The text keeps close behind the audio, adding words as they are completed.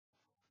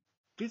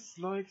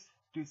Dislikes,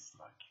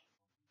 dislike.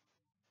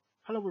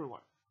 Hello everyone,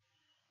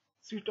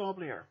 Sweet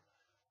Double here.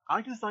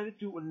 I decided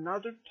to do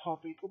another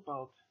topic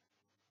about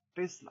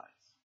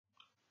dislikes.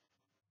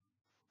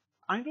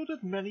 I know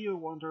that many of you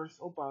wonders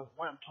about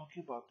why I'm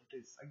talking about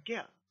this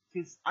again,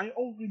 since I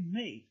already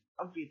made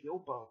a video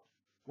about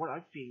what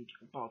I think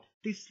about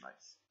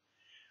dislikes.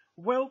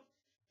 Well,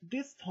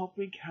 this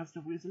topic has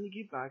recently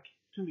given back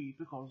to me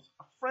because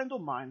a friend of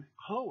mine,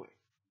 Chloe.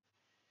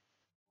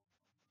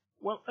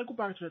 Well, I go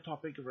back to the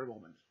topic in a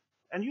moment,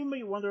 and you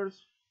may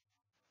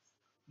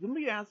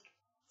ask,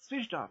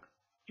 Switch Dog,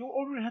 you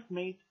already had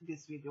made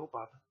this video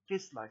about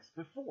dislikes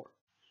before,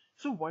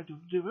 so why do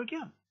you do it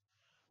again?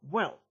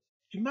 Well,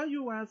 you may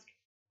you ask,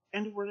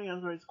 and the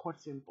answer is quite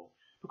simple,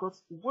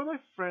 because one of my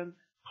friend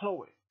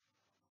Chloe,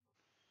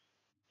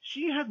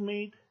 she had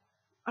made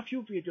a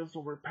few videos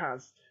over the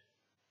past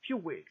few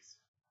weeks,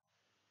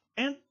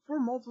 and for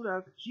most of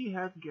that she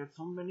had get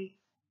so many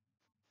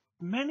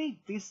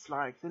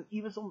dislikes and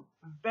even some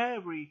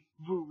very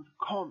rude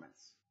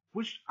comments,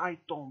 which I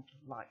don't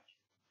like.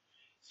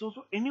 So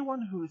to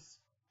anyone who's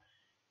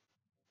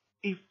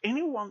if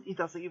anyone it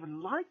doesn't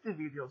even like the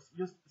videos,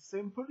 just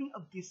simply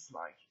a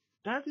dislike.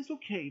 That is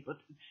okay,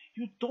 but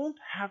you don't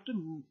have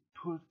to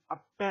put a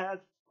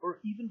bad or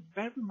even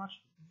very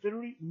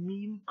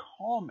mean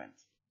comment.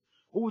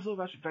 Also,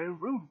 that's very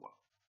rude one.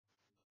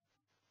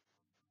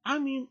 I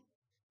mean,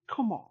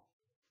 come on.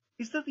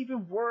 Is that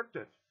even worth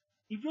it?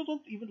 If you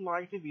don't even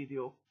like the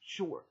video,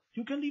 sure,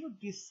 you can leave a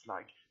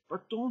dislike,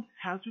 but don't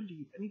have to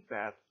leave any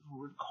bad,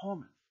 rude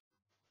comment.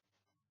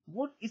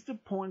 What is the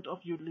point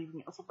of you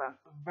leaving us a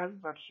very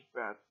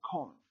bad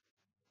comment?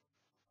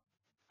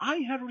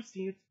 I have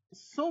received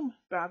some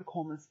bad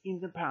comments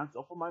in the past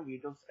of my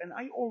videos, and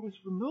I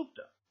always remove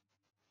them.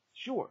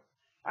 Sure,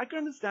 I can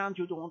understand that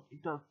you don't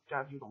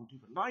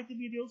even like the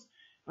videos,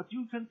 but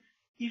you can,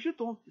 if you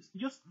don't,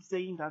 just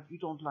saying that you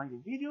don't like the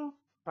video,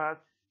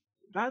 but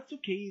that's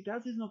okay.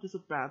 That is not just a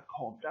bad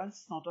comment.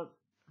 That's not a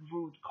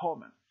rude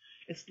comment.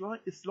 As long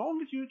as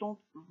you don't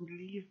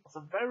leave us a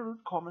very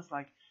rude comments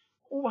like,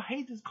 "Oh, I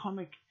hate this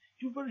comic.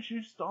 You really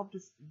should stop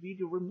this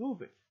video.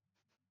 Remove it."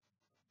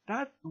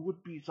 That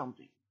would be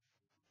something.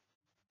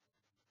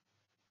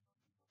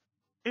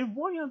 And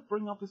why I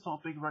bring up this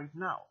topic right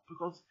now?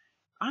 Because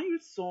I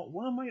just saw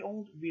one of my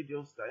old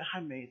videos that I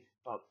made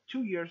about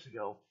 2 years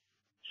ago,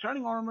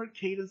 Shining Armor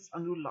Cadence A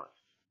New Life.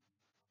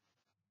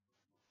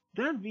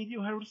 That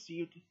video had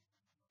received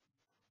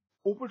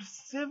over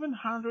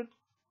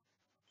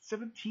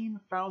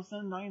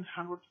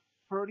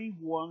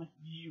 717,931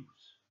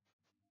 views,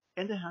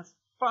 and it has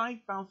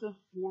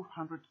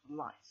 5,400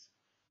 likes,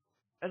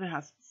 and it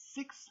has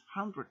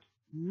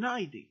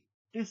 690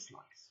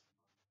 dislikes.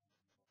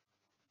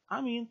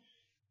 I mean,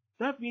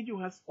 that video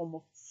has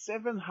almost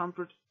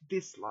 700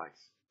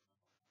 dislikes.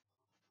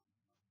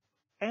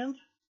 And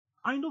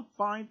I don't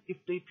mind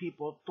if the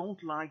people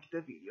don't like the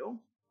video,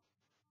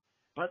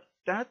 but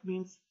that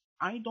means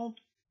I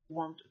don't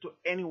want to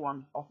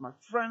anyone of my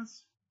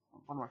friends,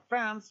 one of my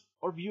fans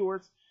or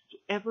viewers to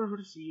ever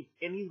receive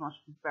any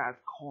much bad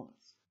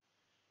comments.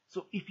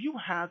 So if you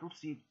had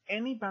received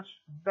any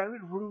very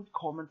rude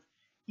comments,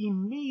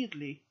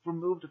 immediately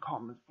remove the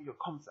comment from your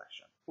comment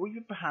section, or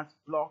you perhaps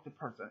block the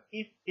person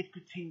if it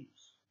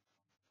continues.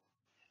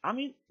 I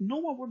mean, no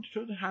one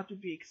should have to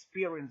be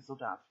experienced of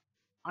that.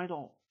 I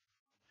don't.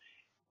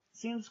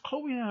 Since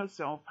Chloe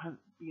herself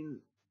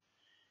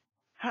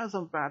has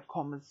some bad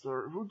comments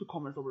or rude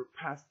comments over the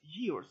past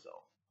year or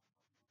so,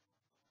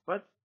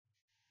 but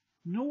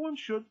no one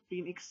should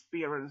be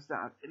experienced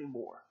that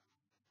anymore.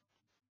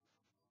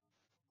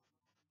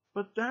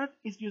 But that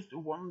is just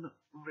one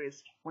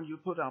risk when you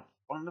put up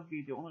on a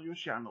video on your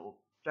channel,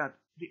 that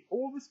there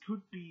always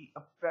could be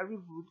a very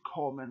rude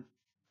comment.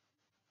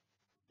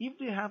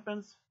 If it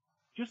happens,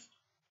 just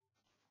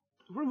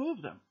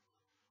remove them.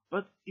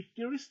 But if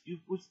there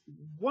was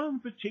one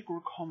particular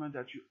comment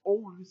that you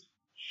always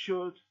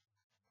should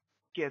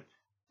get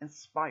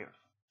inspired,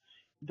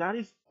 that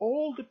is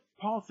all the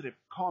positive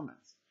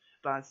comments.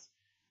 That's,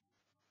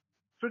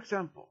 for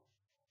example,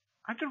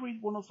 I can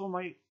read one of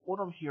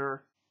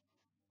here.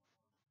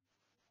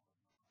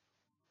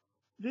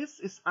 This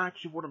is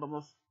actually one of the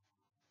most.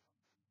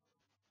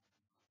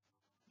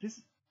 This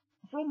is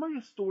from my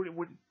story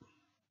with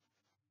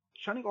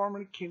Shining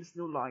Armor King's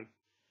New Life.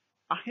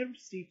 I have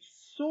received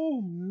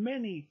so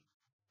many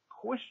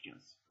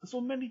questions,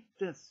 so many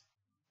this.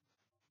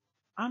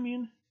 I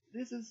mean,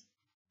 this is.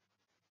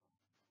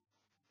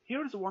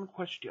 Here is one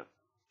question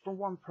from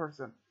one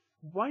person.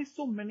 Why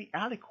so many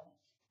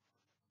alicorns?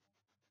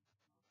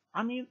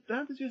 I mean,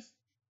 that is just.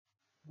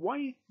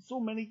 Why so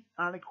many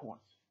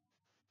alicorns?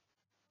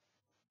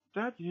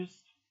 That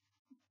is.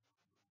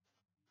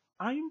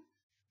 I'm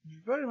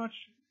very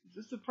much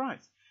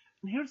surprised.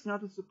 And here's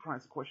another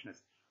surprise question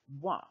is,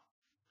 why?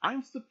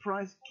 I'm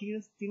surprised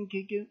kids didn't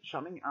get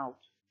shouting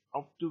out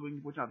of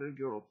doing with other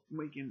girl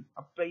making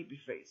a baby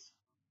face.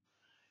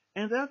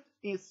 And that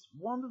is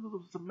one of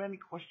the many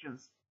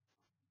questions.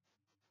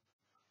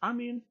 I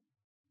mean,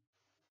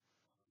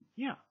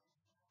 yeah.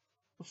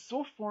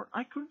 So far,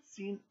 I couldn't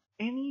see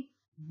any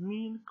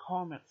mean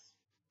comments.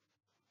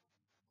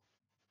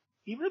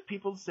 Even if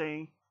people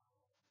say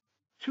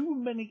too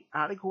many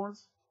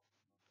alicorns,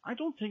 I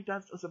don't think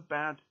that's as a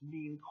bad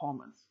mean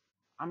comment.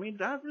 I mean,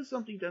 that is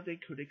something that they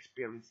could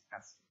experience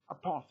as a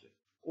positive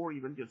or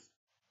even just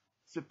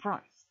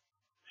surprise.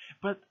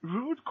 But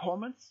rude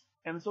comments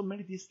and so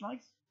many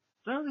dislikes,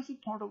 that is a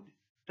part of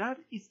that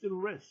is the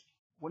risk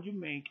when you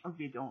make a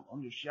video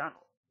on your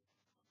channel.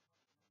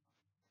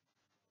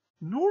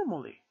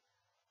 Normally,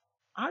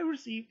 I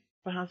receive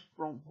perhaps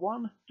from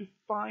 1 to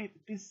 5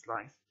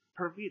 dislikes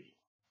per video,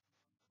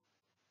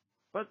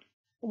 but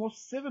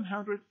almost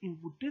 700 in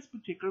this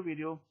particular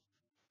video,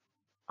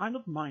 I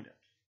don't mind it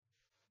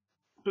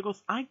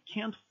because I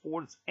can't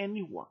force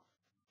anyone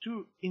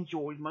to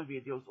enjoy my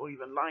videos or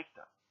even like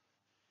them.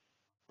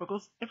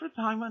 Because every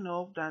time I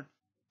know that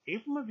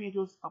if my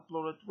video is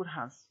uploaded would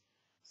has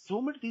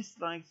so many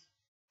dislikes,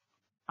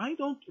 I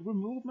don't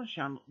remove my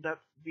channel that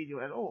video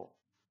at all.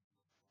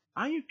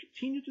 I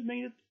continue to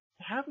make it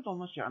have it on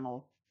my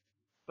channel,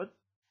 but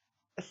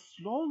as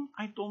long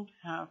I don't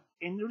have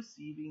any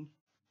receiving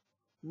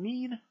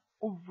mean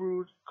or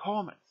rude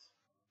comments,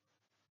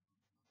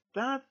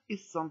 that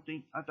is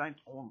something that I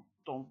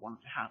don't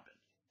want to happen.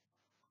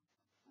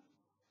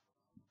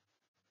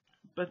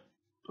 But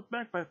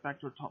back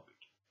to the topic.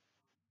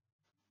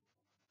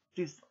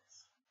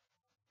 Dislikes.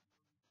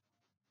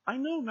 I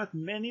know that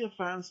many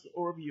fans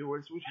or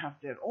viewers would have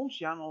their own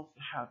channels,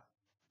 have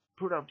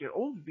put up their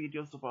own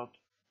videos about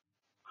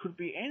could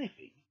be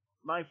anything,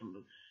 like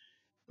from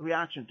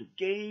reaction to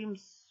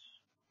games,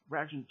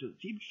 reaction to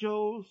TV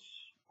shows,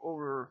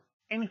 or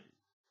anything.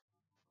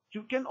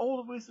 You can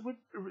always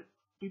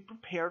be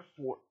prepared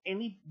for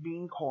any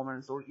mean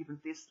comments or even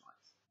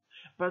dislikes.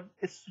 But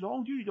as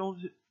long as you know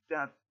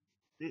that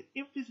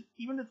if this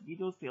even this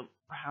video still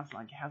perhaps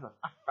like has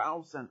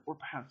 1,000 or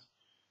perhaps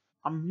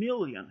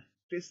 1,000,000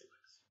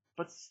 dislikes,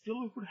 but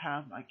still it would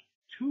have like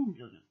 2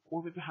 million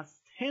or if it has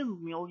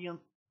 10 million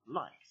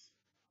likes.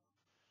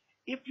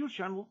 If your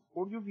channel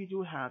or your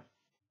video had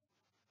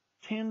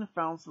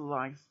 10,000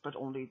 likes but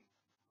only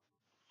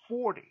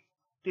 40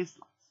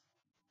 dislikes,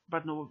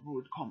 but no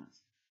rude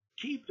comments,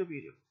 keep the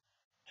video.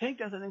 Take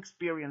that as an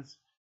experience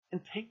and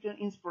take the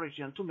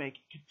inspiration to make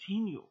it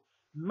continue.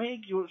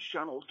 Make your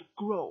channel to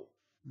grow.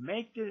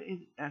 Make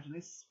it as an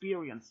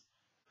experience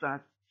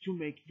that you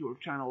make your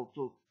channel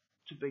to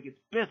make it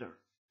better.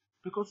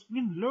 Because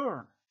we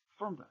learn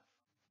from that.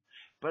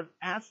 But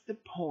as the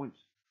point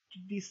to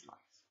dislikes.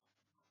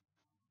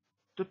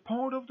 The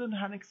point of the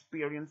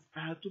experience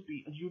has to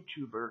be a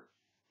YouTuber.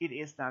 It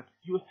is that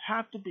you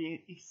have to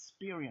be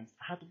experienced,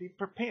 have to be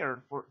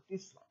prepared for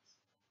dislikes.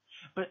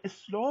 But as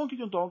long as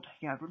you don't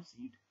have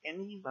received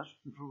any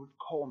rude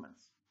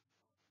comments,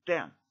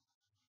 then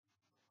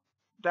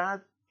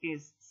that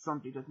is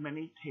something that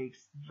many takes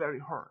very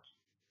hard.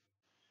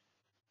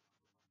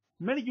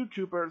 Many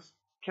YouTubers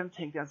can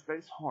take that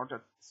very hard,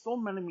 that so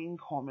many mean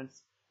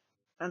comments,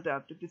 and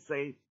that they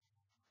say,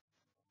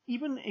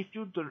 even if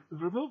you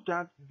remove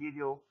that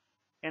video,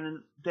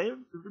 and their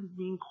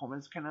mean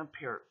comments can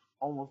appear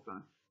almost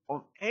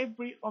on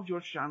every of your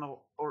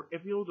channel or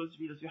every of those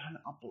videos you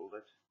have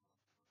uploaded.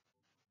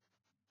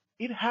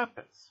 It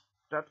happens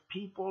that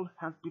people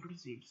have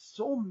received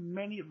so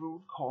many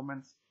rude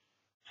comments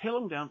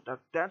telling them that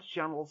that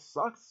channel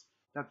sucks,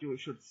 that you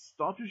should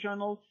stop your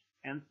channel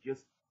and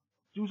just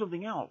do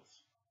something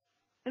else.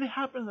 And it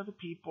happens that the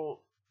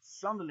people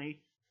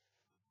suddenly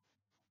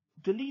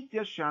delete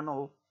their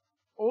channel,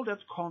 all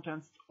that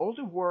content, all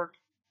the work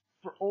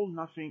for all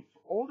nothing,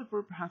 for all the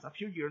perhaps a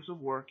few years of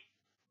work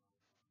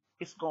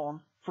is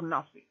gone for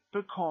nothing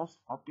because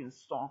of being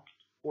stalked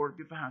or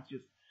perhaps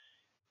just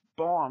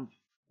bombed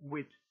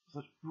with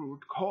such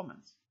rude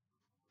comments.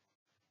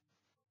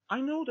 I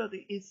know that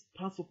it is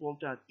possible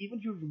that even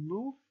if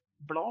you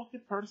block the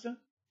person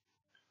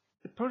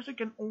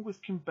can always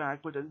come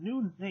back with a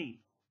new name.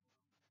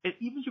 And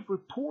even if you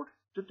report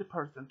the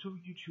person to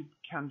YouTube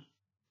can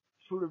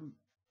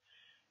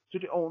to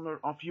the owner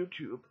of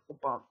YouTube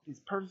about this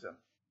person.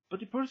 But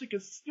the person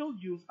can still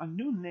use a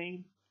new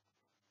name,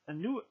 a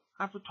new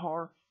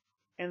avatar,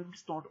 and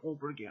start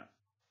over again.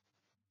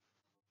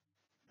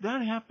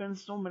 That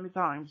happens so many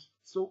times,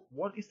 so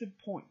what is the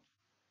point?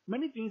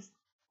 Many things,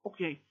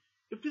 okay,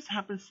 if this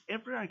happens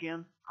ever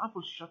again, I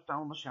will shut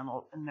down my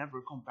channel and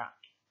never come back.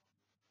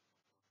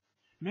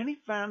 Many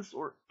fans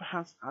or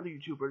perhaps other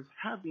YouTubers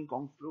have been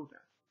going through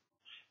that.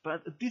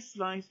 But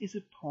dislikes is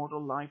a part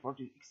of life or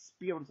the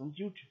experience on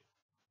YouTube.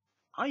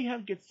 I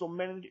have get so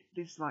many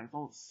dislikes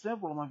on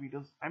several of my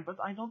videos, but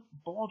I don't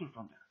bother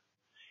from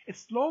that.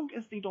 As long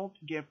as they don't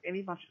give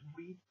any much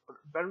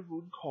very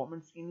rude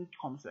comments in the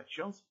comment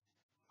sections,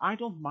 I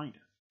don't mind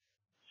it.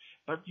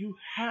 But you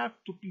have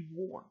to be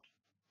warned.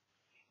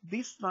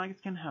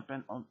 Dislikes can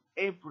happen on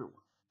everyone.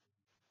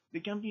 They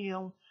can be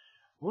on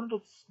one of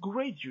those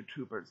great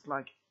YouTubers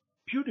like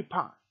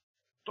PewDiePie,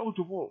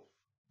 Dr. Wolf,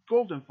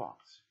 Golden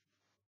Fox,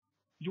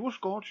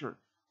 George Gotcher,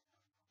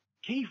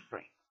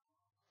 Keyframe,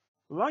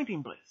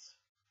 Lighting Bliss,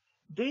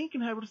 They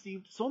can have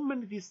received so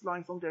many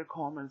dislikes on their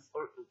comments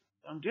or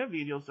on their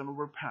videos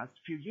over the past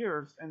few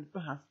years, and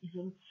perhaps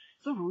even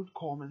some rude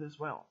comments as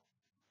well.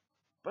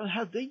 But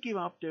have they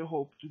given up their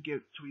hope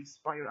to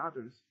inspire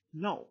others?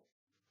 No,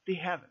 they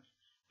haven't.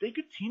 They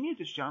continue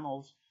the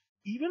channels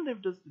even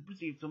if they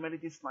receive so many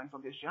dislikes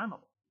on their channel.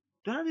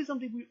 That is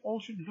something we all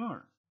should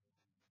learn,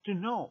 to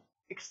know,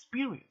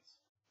 experience.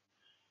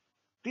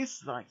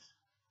 Dislikes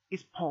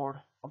is part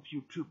of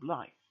YouTube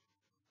life.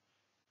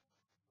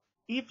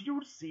 If you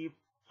receive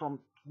from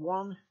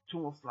 1 to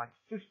almost like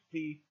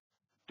 50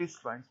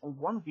 dislikes on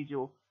one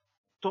video,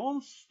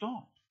 don't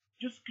stop.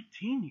 Just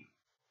continue.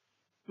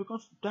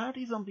 Because that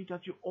is something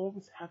that you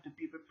always have to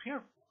be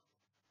prepared for.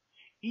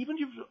 Even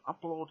if you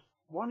upload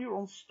one your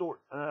own story,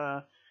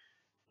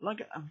 like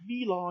a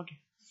vlog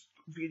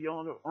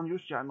video on your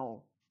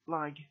channel,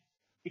 like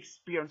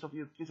experience of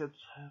you visit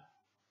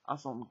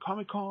us on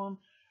Comic Con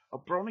or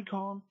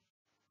BronyCon,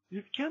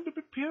 you can be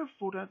prepared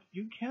for that.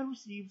 You can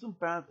receive some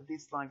bad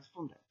dislikes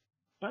from that,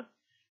 but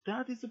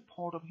that is a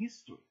part of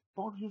history,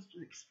 part of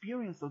the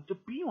experience of to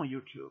be on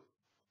YouTube.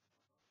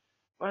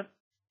 But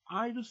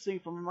I do say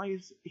from my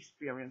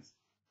experience,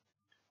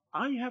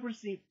 I have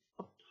received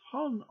a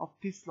ton of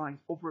dislikes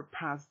over the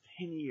past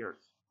 10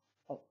 years.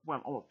 Oh,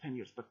 well, almost 10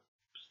 years, but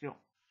still.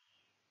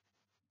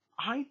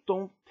 I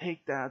don't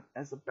take that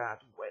as a bad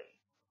way.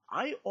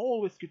 I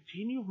always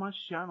continue my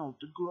channel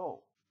to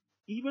grow.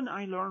 Even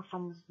I learn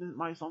from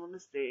my some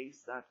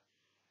mistakes that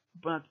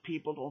but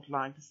people don't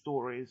like the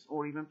stories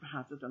or even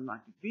perhaps they don't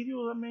like the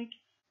video I make.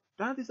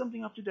 That is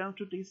something up to them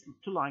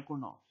to like or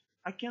not.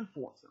 I can't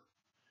force them.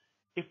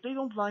 If they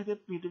don't like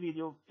it with the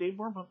video, they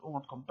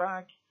won't come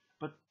back.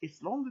 But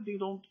as long as they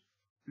don't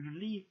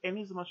leave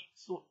any so much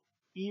so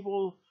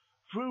evil,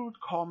 rude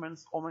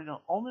comments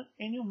on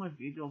any of my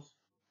videos,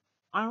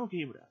 I'm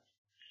okay with that.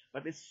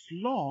 But as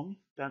long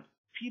that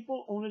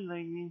people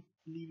only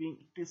leaving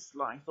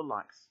dislikes or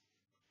likes,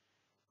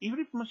 even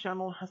if my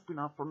channel has been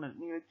up for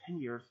nearly 10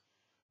 years,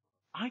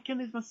 I can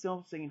let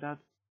myself saying that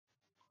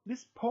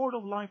this part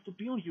of life to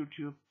be on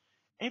YouTube,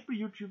 every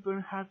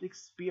YouTuber has to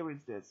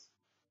experience this.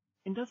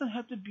 It doesn't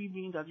have to be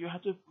mean that you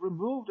have to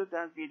remove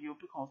that video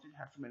because it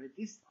has so many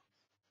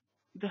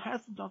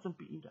dislikes. Doesn't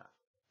mean that.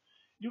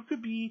 There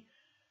could be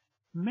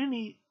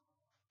many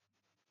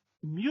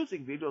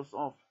music videos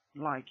of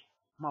like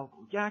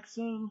Michael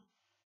Jackson,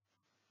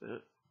 uh,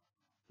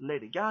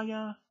 Lady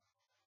Gaga,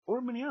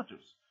 or many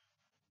others.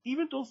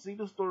 Even those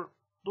videos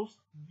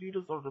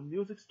or the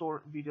music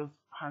store videos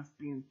has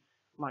been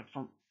like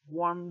from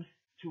 1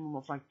 to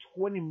almost like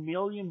 20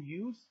 million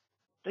views.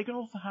 They can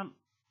also have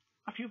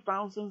a few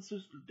thousand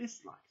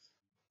dislikes.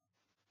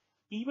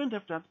 Even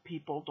if that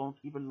people don't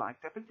even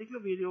like that particular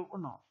video or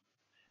not.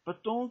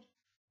 But don't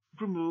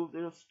remove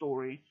their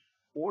story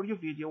or your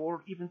video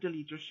or even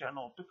delete your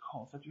channel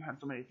because that you have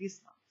so many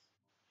dislikes.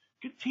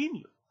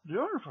 Continue,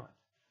 learn from it.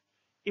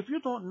 If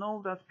you don't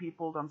know that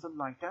people doesn't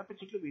like that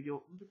particular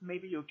video,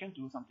 maybe you can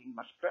do something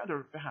much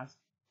better. Perhaps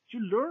you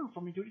learn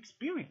from your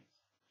experience.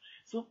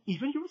 So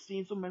even you've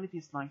seen so many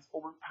dislikes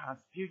over the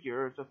past few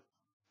years,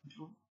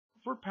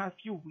 for the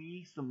past few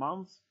weeks or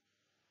months,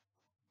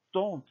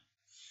 don't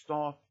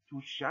stop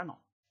your channel.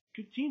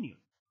 Continue.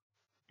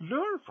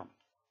 Learn from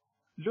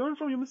it. Learn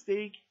from your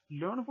mistake,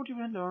 learn what you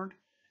have learned,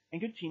 and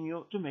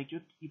continue to make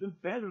it even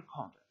better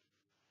content.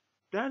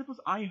 That was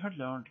I had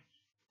learned.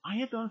 I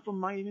had learned from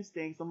my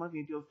mistakes on my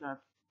videos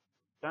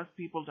that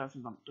people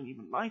don't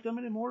even like them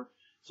anymore.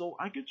 So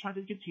I could try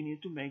to continue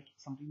to make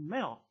something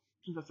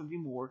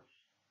something more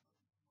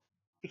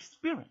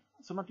experience,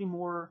 something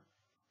more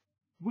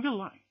real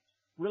life,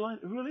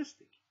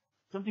 realistic,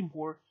 something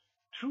more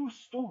true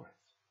stories.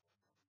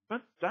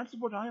 But that's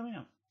what I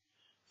am.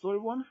 So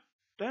everyone,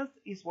 that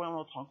is why I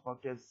want to talk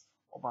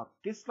about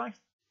dislikes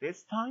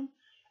this time.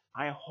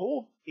 I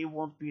hope it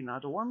won't be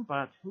another one,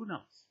 but who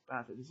knows?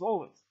 But as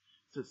always,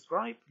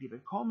 subscribe, leave a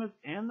comment,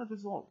 and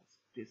as always,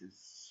 this is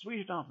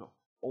Swedish Outlaw,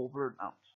 over and out.